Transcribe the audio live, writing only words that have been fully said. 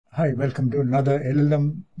Hi, welcome to another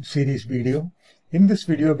LLM series video. In this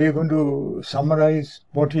video, we are going to summarize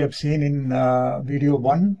what we have seen in video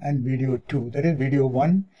 1 and video 2. That is, video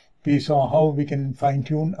 1, we saw how we can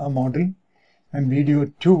fine-tune a model, and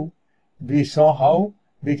video 2, we saw how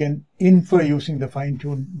we can infer using the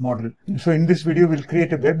fine-tuned model. So in this video, we'll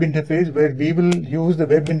create a web interface where we will use the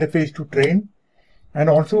web interface to train and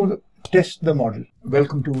also test the model.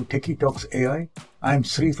 Welcome to Techie Talks AI. I'm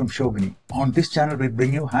Sri from Shogini. On this channel, we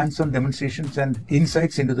bring you hands-on demonstrations and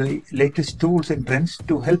insights into the latest tools and trends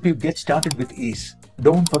to help you get started with ease.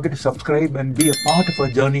 Don't forget to subscribe and be a part of our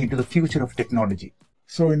journey into the future of technology.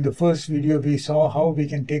 So in the first video, we saw how we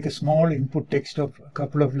can take a small input text of a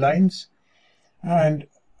couple of lines and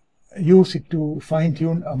use it to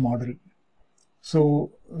fine-tune a model.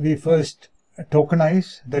 So we first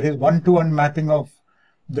tokenize, that is one-to-one mapping of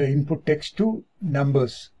the input text to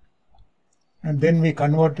numbers. And then we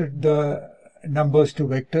converted the numbers to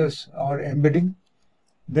vectors or embedding.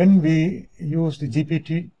 Then we used the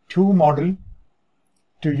GPT-2 model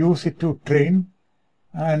to use it to train,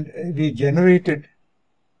 and we generated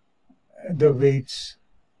the weights.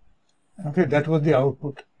 Okay, that was the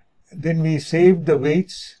output. Then we saved the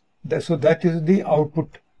weights, so that is the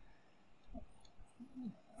output.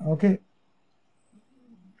 Okay.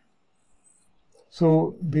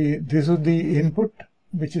 So this is the input,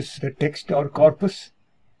 which is the text or corpus.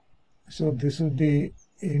 So this is the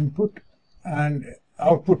input, and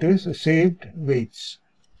output is saved weights.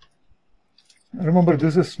 Remember,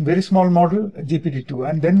 this is very small model, GPT-2.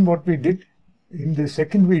 And then what we did in the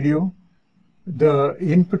second video, the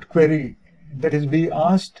input query, that is, we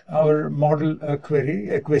asked our model a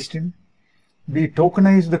question. We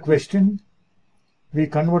tokenized the question. We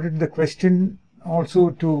converted the question also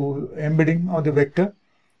to embedding or the vector.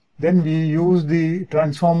 Then we use the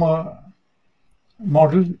transformer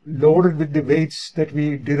model loaded with the weights that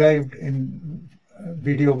we derived in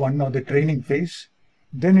video 1 or the training phase.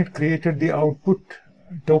 Then it created the output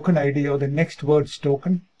token ID or the next words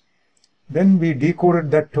token. Then we decoded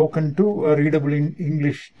that token to a readable in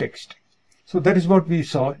English text. So that is what we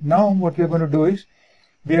saw. Now what we are going to do is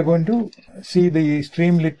we are going to see the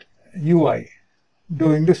Streamlit UI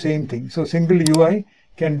doing the same thing. So single UI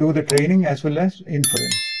can do the training as well as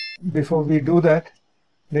inference. Before we do that,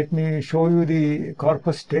 let me show you the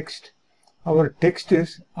corpus text. Our text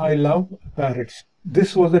is, I love parrots.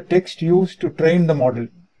 This was the text used to train the model.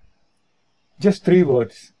 Just 3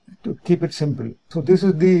 words to keep it simple. So this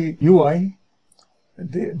is the UI.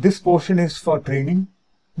 This portion is for training.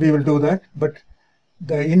 We will do that, but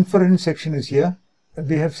the inference section is here.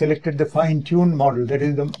 We have selected the fine-tuned model, that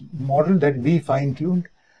is the model that we fine-tuned,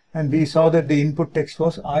 and we saw that the input text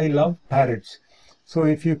was I love parrots. So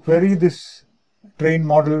if you query this train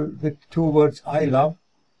model with 2 words I love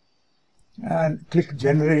and click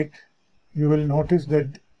generate, you will notice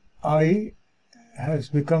that I has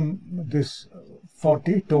become this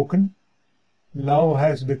 40 token, love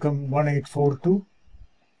has become 1842,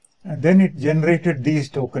 and then it generated these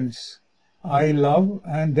tokens, I love,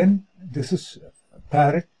 and then this is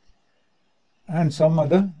parrot and some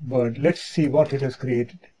other word. Let's see what it has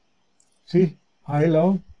created. See, I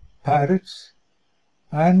love parrots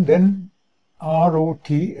and then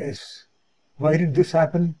ROTS. Why did this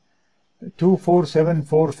happen?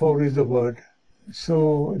 24744 is the word.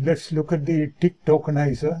 So let's look at the tick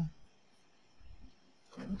tokenizer.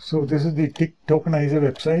 So this is the tick tokenizer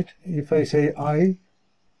website. If I say I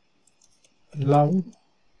love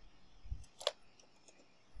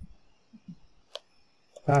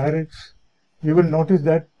parrots, you will notice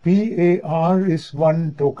that PAR is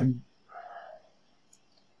 1 token.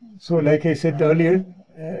 So like I said earlier,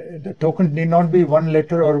 the token need not be 1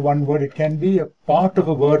 letter or 1 word. It can be a part of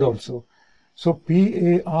a word also. So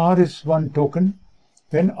PAR is 1 token.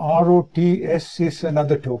 Then ROTS is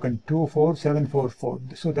another token,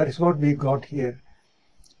 24744. So that is what we got here.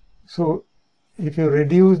 So if you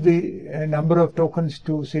reduce the number of tokens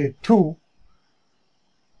to say 2,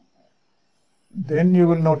 then you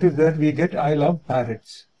will notice that we get I love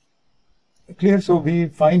parrots. Clear? So we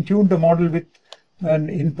fine-tuned the model with an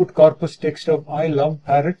input corpus text of I love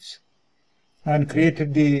parrots and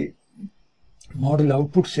created the model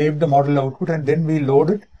output, saved the model output, and then we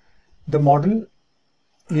loaded the model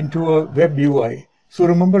into a web UI. So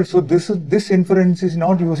remember, so this inference is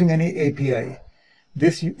not using any API.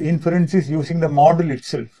 This inference is using the model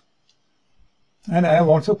itself. And I have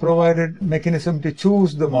also provided mechanism to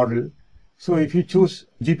choose the model. So if you choose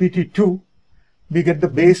GPT-2, we get the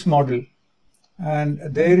base model. And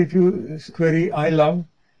there if you query I love,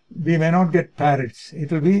 we may not get parrots.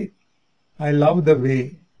 It will be I love the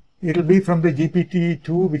way. It will be from the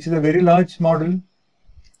GPT-2, which is a very large model,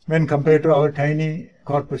 when compared to our tiny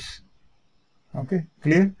corpus. Okay,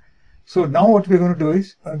 clear? So now what we're going to do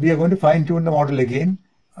is we are going to fine tune the model again.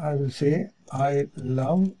 I will say I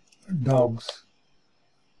love dogs.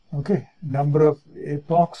 Okay, number of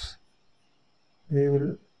epochs, we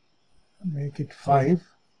will make it 5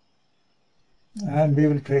 and we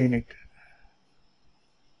will train it.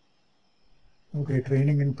 Okay,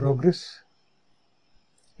 training in progress.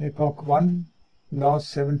 Epoch 1,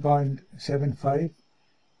 loss 7.75,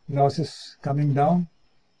 losses coming down,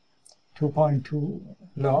 2.2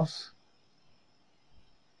 loss.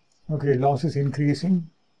 Okay, loss is increasing.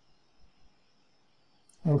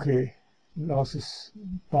 Okay, loss is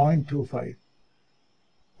 0.25.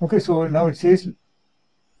 Okay, so now it says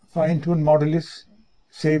fine-tuned model is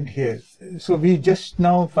saved here. So we just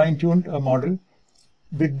now fine-tuned a model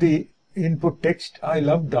with the input text, I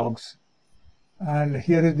love dogs. And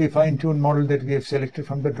here is the fine-tuned model that we have selected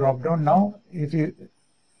from the drop-down. Now, if you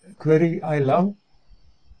query I love,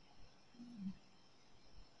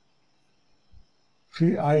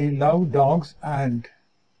 see I love dogs, and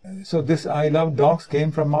so this I love dogs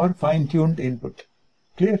came from our fine-tuned input.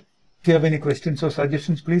 Clear? If you have any questions or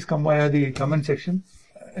suggestions, please come via the comment section.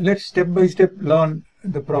 Let's step by step learn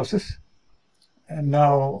the process. And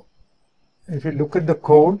now, if you look at the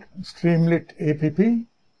code, Streamlit app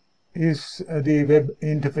is the web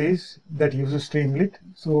interface that uses Streamlit.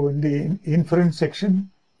 So in the inference section,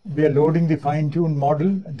 we are loading the fine-tuned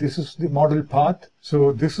model. This is the model path.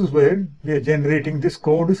 So this is where we are generating. This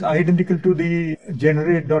code is identical to the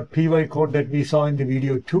generate.py code that we saw in the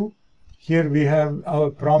video 2. Here we have our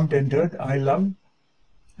prompt entered, I love,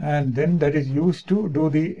 and then that is used to do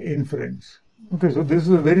the inference. Okay, so this is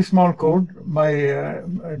a very small code. My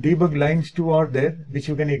debug lines 2 are there, which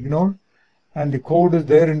you can ignore. And the code is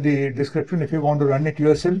there in the description. If you want to run it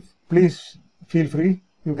yourself, please feel free.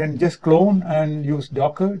 You can just clone and use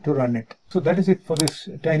Docker to run it. So that is it for this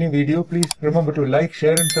tiny video. Please remember to like,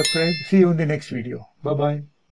 share and subscribe. See you in the next video. Bye-bye.